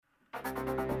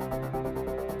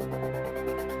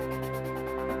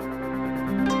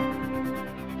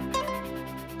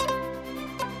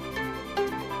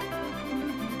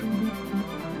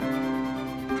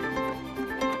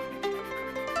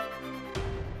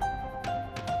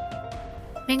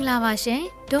မင်္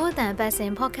ဂလာပါရှင်ဒို့အတန်ပတ်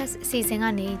စင် podcast အစီအစဉ်က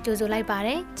နေကြိုဆိုလိုက်ပါ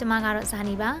တယ်ကျွန်မကတော့ဇာ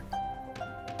နီပါ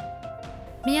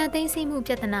မြေယာသိမ်းဆည်း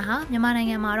မှုပြဿနာဟာမြန်မာ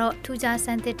နိုင်ငံမှာတော့ထူးခြားဆ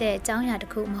န်းသစ်တဲ့အကြောင်းအရာ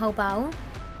တစ်ခုမဟုတ်ပါ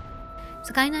ဘူးစ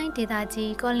ကိုင်းတိုင်းဒေ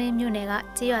သကြီးကောလင်းမြို့နယ်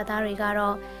ကကြေးရွာသားတွေ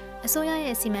ကတော့အစိုး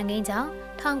ရရဲ့စီမံကိန်းကြောင့်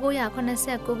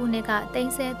1989ခုနှစ်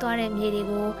ကသိမ်းဆည်းသွားတဲ့မြေ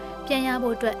တွေကိုပြန်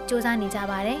ရဖို့အတွက်စ조사နေကြ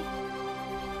ပါ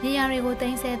တယ်မြေယာတွေကိုသိ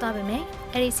မ်းဆည်းသွားပေမဲ့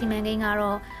အဲ့ဒီစီမံကိန်း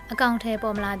ကတော့အကောင့်ထဲ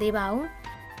ပေါ်မလာသေးပါ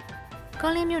ဘူးကော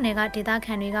လင်းမြို့နယ်ကဒေသ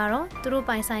ခံတွေကတော့သူတို့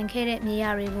ပိုင်ဆိုင်ခဲ့တဲ့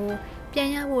မြေယာတွေ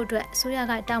ကိုပြန်ရဖို့အတွက်အစိုး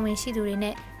ရကတာဝန်ရှိသူ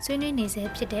တွေနဲ့ဆွေးနွေးနေဆဲ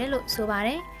ဖြစ်တယ်လို့ဆိုပါ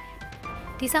တယ်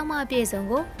။ဒီဆောင်မအပြည့်အစုံ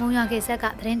ကိုမုံရွာခေတ်ဆက်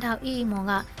ကသတင်း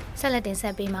ထောက်အီအီမွန်ကဆက်လက်တင်ဆ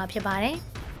က်ပေးမှာဖြစ်ပါတယ်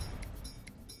။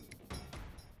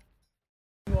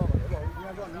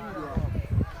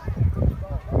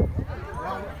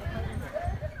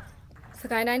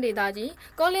စကိုင်းတိုင်းဒေသကြီး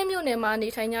ကောလင်းမြို့နယ်မှာနေ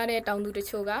ထိုင်ကြတဲ့တောင်သူတ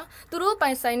ချို့ကသူတို့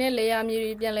ပိုင်ဆိုင်တဲ့လေယာမြေ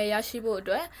တွေပြန်လည်ရရှိဖို့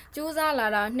အတွက်ကြိုး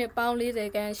စားလာတာနှစ်ပေါင်း40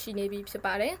ခန်းရှိနေပြီဖြစ်ပါ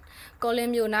တယ်။ကောလ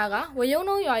င်းမြို့နာကဝ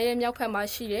ရုံနှုံရွာရဲ့မြောက်ဘက်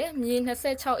မှာရှိတဲ့မြေ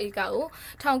26ဧကကို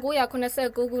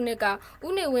1989ခုနှစ်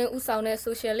ကဦးနေဝင်းဦးဆောင်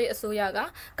တဲ့ဆိုရှယ်လစ်အစိုးရက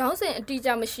ခေါင်းစဉ်အတိ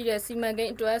အကျမရှိတဲ့စီမံကိ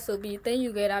န်းအတွက်ဆိုပြီးသိမ်း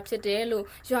ယူခဲ့တာဖြစ်တယ်လို့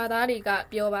ရွာသားတွေက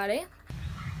ပြောပါတယ်။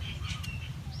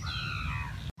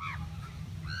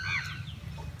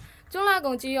ကျွန်းလာ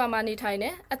ကုန်းကြီးရွာမှာနေထိုင်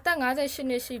တဲ့အသက်58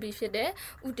နှစ်ရှိပြီဖြစ်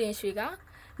တဲ့ဦးတင်ရွှေ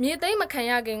ကမြေသိမ်းမခံ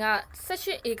ရခင်က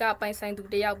18ဧကပိုင်ဆိုင်သူ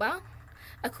တယောက်ပါ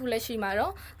အခုလက်ရှိမှာ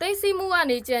တော့သိမ်းဆည်းမှု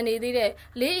ကနေကြံနေသေးတဲ့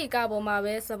4ဧကပေါ်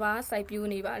မှာပဲစပါးစိုက်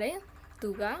ပျိုးနေပါတယ်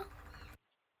သူ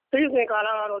ကသိစဉ်ကာ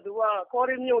လကတော့သူကကော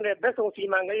ရီမြို့နယ်ဘက်ဆုံစီ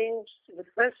မံကိ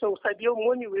န်းဘက်ဆုံစိုက်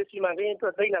ပျိုးမွေးမြူရေးစီမံကိန်း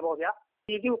အတွက်သိမ်းတယ်ပေါ့ဗျာ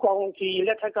ဒီသူကောင်ကြီးလ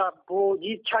က်ထက်ကဘိုး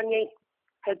ကြီးချမ်းငိမ့်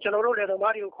ကျွန်တော်တို့လည်းသ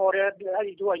မားတွေကိုခေါ်တယ်အဲဒီ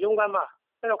သူကရုံးကမ်းမှာ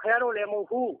အဲ့တော့ခင်ဗျားတို့လည်း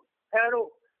မဟုတ်ဘူး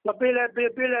အဲ့တော့မ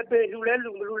ပေးလဲပေးလူလဲ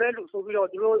လူမလူလဲလူဆိုပြီးတော့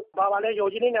သူတို့ဘာလဲ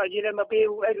ရော်ချင်းနေတာရေးလဲမပေး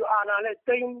ဘူးအဲ့ဒီအာနာ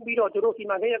နဲ့တိမ့်ပြီးတော့သူတို့စီ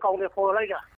မံကိန်းအကောင့်တွေပေါ်လိုက်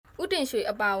တာဦး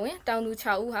တင်ရွှေအပါဝင်တောင်သူ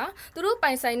6ဦးဟာသူတို့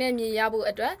ပိုင်ဆိုင်တဲ့မြေ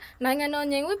ရဖို့အတွက်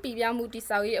နိုင်ငံတော်ငြိမ်ဝှက်ပြည်ပြမှုတည်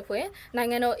ဆောက်ရေးအဖွဲ့နိုင်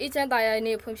ငံတော်အေဂျ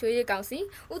င့်တာယာရေးဖွံ့ဖြိုးရေး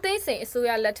ကောင်စီဦးသိန်းစိန်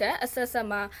အစိုးရလက်ထက်အဆက်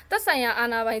ဆက်မှာသက်ဆိုင်ရာအာ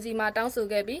ဏာပိုင်စီမှတောင်းဆို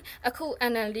ခဲ့ပြီးအခု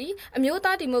NLD အမျိုး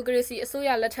သားဒီမိုကရေစီအစိုး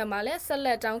ရလက်ထက်မှာလည်းဆက်လ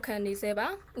က်တောင်းခံနေ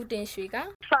သေးပါဦးတင်ရွှေ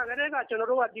ကစကတဲ့ကကျွန်တော်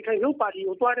တို့ကဒီခိုင်ရုပ်ပါတီ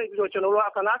ကိုတွားနေပြီးတော့ကျွန်တော်တို့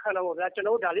ကကနာခံတော့ဗျာကျွန်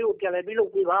တော်တို့ဒါလေးကိုပြန်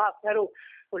လည်ပြီးလုပ်ပေးပါအဲ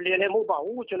တို့လည်နေမှုပါ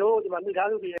ဘူးကျွန်တော်တို့ဒီမှာမိသား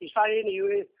စုတွေစာရေးနေ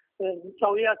ရေးစော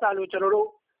င်းရစလို့ကျွန်တော်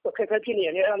တို့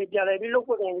ခက်ခဲဖြစ်နေတယ်အဲ့ဒါပြန်လည်ပြီးလုပ်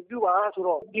ဖို့ပြုပါဆို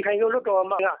တော့ဒီ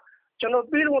ခိုင်ရုပ်လွတ်တော်မှာ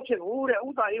ကျွန်တော်ပြီးလို့ဖြစ်ဘူး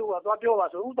တဲ့ဥတာရေးကသွားပြောပါ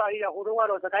ဆိုဥတာရေးကဟိုတုန်း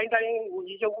ကတော့စကိုင်းတိုင်းဦး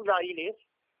ကြီးချုပ်ဥတာ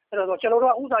ရေးလေအဲ့တော့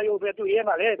ကျွန်တော်တို့ကဥတာရေး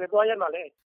ကိုပဲတွေ့ရဲမှာလဲပဲသွားရဲ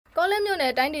မှာလဲကောလင်းမြို့န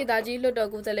ယ်တိုင်းဒေသကြီးလွှတ်တော်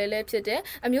ကိုယ်စားလှယ်လည်းဖြစ်တဲ့အ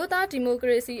မျိုးသားဒီမိုက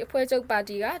ရေစီအဖွဲ့ချုပ်ပါ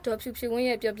တီကဒေါ်ဖြူဖြူဝ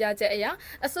င်းရဲ့ပြောပြချက်အရ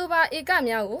အဆိုပါဧက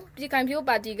များကိုပြည်ခိုင်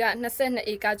ဖြိုးပါတီက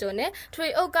22ဧကကျော်နဲ့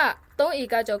ထွေအုပ်က3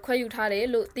ဧကကျော်ခွဲယူထားတယ်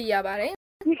လို့သိရပါတယ်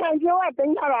ဒီခံပြောကတ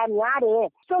င်ထားတာများတယ်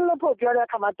စွန့်လွတ်ဖို့ပြောတဲ့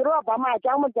အခါမှာသူတို့ကဘာမှအ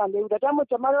ကြောင်းမကြံသေးဘူးဒါကြောင့်မို့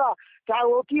ကျွန်တော်တို့ကဒါ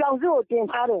ကိုပြည်အောင်စုကိုတင်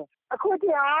ထားတယ်အခုတ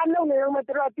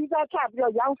ရားလုပ်နေတော့မှသူတို့ကတိကျချပြီး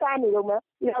တော့ရောင်း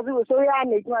စားနေတော့မှပြည်အောင်စုအစိုးရ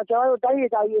ကနေကျွန်တော်တို့တိုင်းဒေ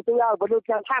သကြီးအစိုးရကိုဘယ်လိုပြ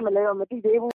န်ချမလဲတော့မသိ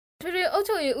သေးဘူး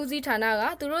ထွေအုပ်ချုပ်ရေးဦးစီးဌာနက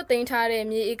သူတို့တင်ထား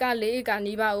တဲ့မြေဧက4ဧက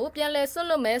နီးပါးကိုပြန်လည်စွ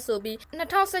န့်လွတ်မယ်ဆိုပြီး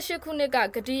2018ခုနှစ်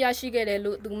ကဂတိရရှိခဲ့တယ်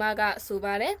လို့သူမက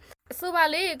ဆိုပါတယ်အဆိုပါ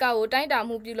4ဧကကိုတို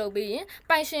င်းတာမှုပြုလုပ်ပြီးရင်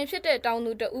ပိုင်ရှင်ဖြစ်တဲ့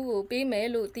တောင်သူတဦးကိုပေး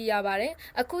မယ်လို့သိရပါ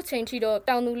တယ်အခု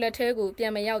ချိန်ထိတော့တောင်သူလက်ထဲကိုပြ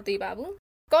န်မရောက်သေးပါဘူး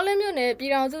ကောလင်းမြို့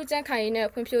နယ်ပြည်ထောင်စုကြံ့ခိုင်ရေး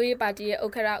နဲ့ဖွံ့ဖြိုးရေးပါတီရဲ့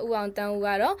ဥက္ကဋ္ဌဦးအောင်တန်းဦး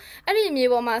ကတော့အဲ့ဒီ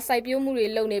မြေပေါ်မှာစိုက်ပျိုးမှုတွေ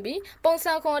လုပ်နေပြီး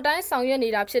ပုံစံခွန်အတိုင်း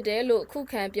ဆောင်ရွက်နေတာဖြစ်တယ်လို့ခု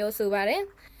ခံပြောဆိုပါတယ်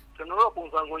ကျွန်တော်တို့ပုံ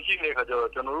စံခွန်ရှိနေတဲ့ခါကျ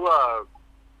တော့ကျွန်တော်တို့က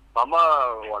ဘာမှ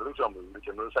လုပ်ကြ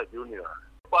မလို့ကျွန်တော်တို့စိုက်ပျိုးနေတာ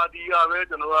ပါတီ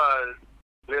ကပဲကျွန်တော်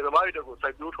ကလေသမားတွေကိုစို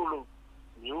က်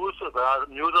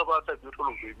ပျိုးထုတ်လို့မျိုးစပါစိုက်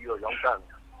ပျိုးထုတ်လို့ပြီးတော့ရော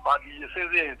င်းချနေတာပါတီအ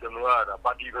စစ်စစ်ကျွန်တော်ကဒါပါ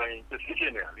တီပိုင်းစစ်စစ်ဖြ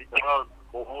စ်နေတာလေ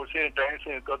ကျွန်တော်ဘိုးစင်းတိုင်းစ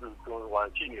င်းကတူ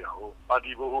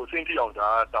ရှိနေတာဟုတ်ပါတီဘိုးစင်းတိအောင်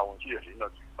ဒါတာဝန်ရှိ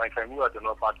တယ်လေနော်ပိုင်ဆိုင်မှုကကျွန်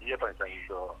တော်ပါတီရဲ့ပိုင်ဆိုင်မှု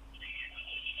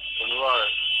ဆိုတော့ကျွန်တော်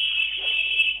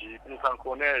ကဒီပုံစံ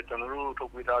ခွန်နဲ့ကျွန်တော်တို့ထု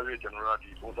တ်ပေးထားပြီးကျွန်တော်ကဒီ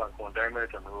ပုံစံခွန်တိုင်းမဲ့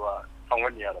ကျွန်တော်က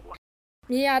ဆောင်ရွက်နေရ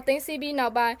တယ်ပေါ့မြေယာသိမ်းဆည်းပြီးနော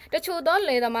က်ပိုင်းတချို့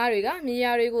သောလယ်သမားတွေက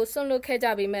မြေယာတွေကိုစွန့်လွတ်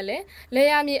ခဲ့ကြပေမဲ့လည်း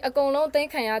လယ်ယာမြေအကုန်လုံးသိမ်း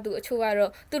ခံရသူအချို့က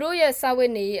တော့သူတို့ရဲ့စာဝ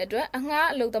တ်နေရေးအတွက်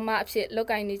အငှားအလုပ်သမား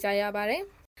အဖြစ်လုပ်ကိုင်နေကြရပါတယ်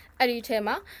။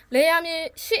အဲ့ဒီထဲမှာလယ်ယာမြေ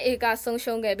8ဧကဆုံး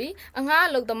ရှုံးခဲ့ပြီး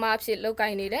အငှားအလုပ်သမားအဖြစ်လုပ်ကို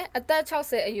င်နေတဲ့အသက်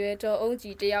60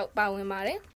အရွယ်ဒေါ်အုံးကြီးတယောက်ပါဝင်ပါ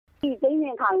တယ်။ဒီသိမ်းရ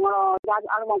င်ခံတော့ဒါ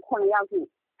အားလုံး9ယောက်ရှိ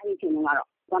အဲ့ဒီချိန်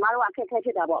ကတော့ကျွန်တော်တို့အခက်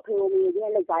အခဲဖြစ်တာပေါ့ဖေမေကြီးနဲ့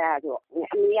လောက်ကြရတာ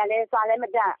ဆိုတော့အမေကလည်းစားလည်း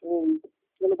မတတ်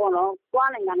ဒီလိုပေါ့နော်။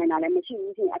သွားနိုင်တာလည်းမရှိ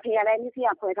ဘူးရှင်။အဖေကလည်းမျက်စိက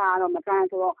ခွဲထားတော့မကန်း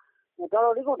ဆိုတော့တော်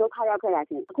တော်လေးကိုဒုက္ခရောက်ခဲ့တာ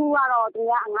ရှင်။အခုကတော့သူ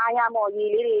ကငားရမော်ရေ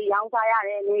လေးတွေရောင်းစားရတ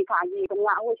ယ်နေခါကြီးသူက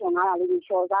အဝတ်ချွန်ငားတာလေးတွေ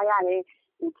လျှော်စားရတယ်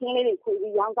ခင်းလေးတွေခွေ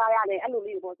ပြီးရောင်းစားရတယ်အဲ့လို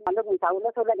လေးတွေပေါ့။လုပ်ကုန်စားဖို့လ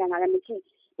က်ဆုပ်လက်ကန်ကလည်းမရှိ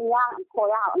။သူကခေါ်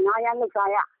ရအောင်ငားရလုပ်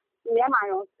စားရ။ဒီထဲမှာ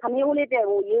တော့ခမင်းဦးလေးတဲ့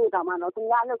ကိုရေးဦးတောင်မှတော့သူ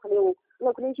ကလုပ်က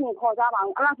လေးချင်းခေါ်စားပါအော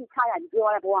င်အဲ့လောက်ထိချရပြီးပြောရ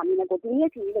တဲ့ဘဝမျိုးနဲ့ကိုဒီနေ့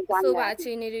ချီလုပ်စားနေတယ်ဆိုပါအ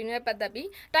ခြေအနေတွေနဲ့ပတ်သက်ပြီး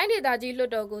တိုင်းဒေသကြီးလွှ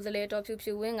တ်တော်ကိုယ်စားလှယ်တော်ဖြူ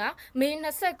ဖြူဝင်းကမေ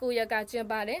29ရက်ကကျင်း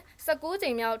ပတဲ့19ကြိ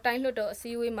မ်မြောက်တိုင်းလွှတ်တော်အစ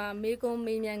ည်းအဝေးမှာမေးခွန်း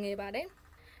မေးမြန်းခဲ့ပါတယ်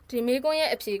ဒီမေးခွန်း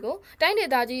ရဲ့အဖြေကိုတိုင်းဒေ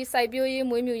သကြီးစိုက်ပျိုးရေး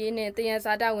မွေးမြူရေးနဲ့တယံ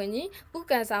ဇာတဝန်ကြီးဦး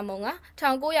ကန်စာမုံက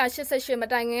1988မ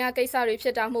တိုင်ခင်ကကိစ္စတွေဖြ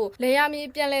စ်တာမို့လေယာမြေ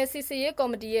ပြန်လည်စစ်ဆေးရေး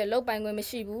ကော်မတီရဲ့လုပ်ပိုင်ခွင့်မ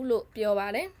ရှိဘူးလို့ပြောပါ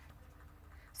တယ်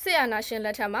ဆီယနာရှင်လ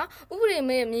က်ထက်မှာဥပဒေ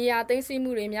မဲ့မြေယာသိမ်းဆည်း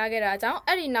မှုတွေများခဲ့တာကြောင့်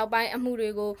အဲ့ဒီနောက်ပိုင်းအမှုတွေ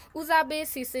ကိုဦးစားပေး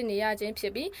စစ်ဆေးနေရခြင်းဖြ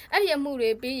စ်ပြီးအဲ့ဒီအမှုတွေ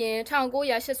ပြီးရင်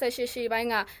1988ရှေ့ပိုင်း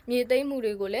ကမြေသိမ်းမှု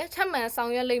တွေကိုလည်းထပ်မံဆော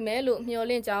င်ရွက်လိမ့်မယ်လို့မျှော်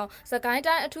လင့်ကြောင်းစကိုင်း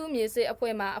တိုင်းအထူးမြေစစ်အ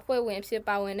ဖွဲ့မှအဖွဲ့ဝင်ဖြစ်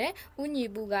ပါဝင်တဲ့ဦးညီ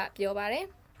ပူကပြောပါတယ်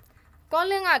ကော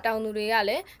လင်းကတောင်သူတွေက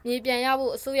လည်းမြေပြန်ရ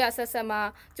ဖို့အစိုးရဆက်ဆက်မှာ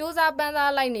စ조사ပန်း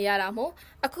စားလိုက်နေရတာမို့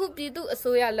အခုပြည်သူအ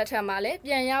စိုးရလက်ထက်မှာလည်း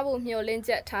ပြန်ရဖို့မျှော်လင့်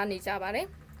ချက်ထားနေကြပါတယ်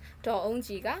ဒေါ်အောင်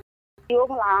ကြီးကဒီဥ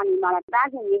ပလာနေမှာတား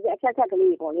ချင်ရေးအချက်က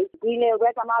လေးပေါ့လေဒီလေပဲ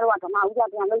ကျမတို့ကဓမ္မဥစ္စာ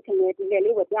ပြန်လုပ်ချင်တယ်ဒီလေ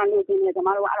လေးကိုပြန်လုပ်ချင်တယ်ကျမ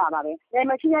တို့ကအဲ့ဒါပါပဲလေ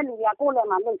မရှိတဲ့လူတွေကကိုယ်လည်း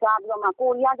မှလှုပ်ရှားပြီးတော့မှကို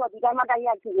ရီးယားဆိုဒီတိုင်းမှတိုက်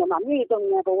ရိုက်ကြည့်ရမှာမြေတုံ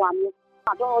နေဘဝမျိုး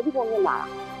တော်ကြီးပုံမြင်လာ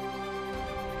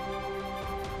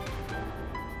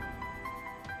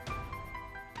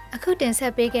အခုတင်ဆ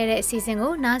က်ပေးခဲ့တဲ့အစီအစဉ်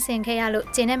ကိုနားဆင်ခဲ့ရလို့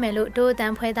ကျင်းနေမယ်လို့ဒို့အတ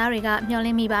န်ဖွဲသားတွေကမျှော်လ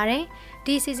င့်မိပါတယ်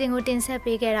ဒီအစီအစဉ်ကိုတင်ဆက်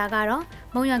ပေးခဲ့တာကတော့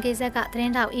မုံရွာကိစ္စကသတ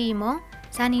င်းတောက်အီမွန်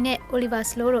ဇာနီနဲ့ Oliver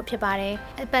Slow တို့ဖြစ်ပါတယ်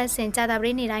အပတ်စဉ်ကြာသပ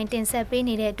တေးနေ့တိုင်းတင်ဆက်ပေး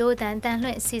နေတဲ့ဒို့အတန်တန်လွှ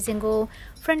င့်အစီအစဉ်ကို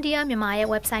Frontier မြန်မာရဲ့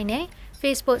website နဲ့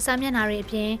Facebook စာမျက်နှာတွေအ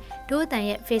ပြင်ဒို့အတန်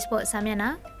ရဲ့ Facebook စာမျက်နှာ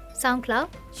SoundCloud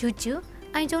YouTube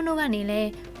iTunes တို့ကနေလည်း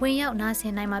ဝင်ရောက်နားဆ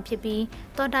င်နိုင်မှာဖြစ်ပြီး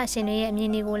သောတာရှင်တွေရဲ့အမြ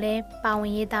င်တွေကိုလည်းပါဝ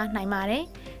င်ရေးသားနိုင်ပါတယ်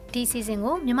ဒီစီစဉ်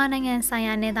ကိုမြန်မာနိုင်ငံဆိုင်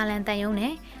ရာနယ်သာလန်တန်ယုံ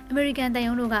နဲ့အမေရိကန်တန်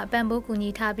ယုံတို့ကပံ့ပိုးကူညီ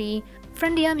ထားပြီး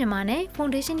Frontier မြန်မာနဲ့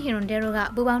Foundation Hero တို့က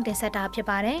ပူးပေါင်းတင်ဆက်တာဖြစ်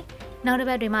ပါတယ်။နောက်တစ်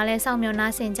ပတ်တွေမှာလည်းစောင့်မျှော်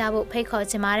နားဆင်ကြဖို့ဖိတ်ခေါ်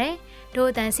ချင်ပါတယ်။တို့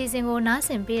အတန်စီစဉ်ကိုနားဆ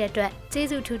င်ပေးတဲ့အတွက်ကျေး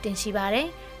ဇူးထူးတင်ရှိပါတယ်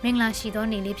။မင်္ဂလာရှိသော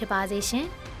နေ့လေးဖြစ်ပါစေရှင်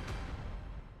။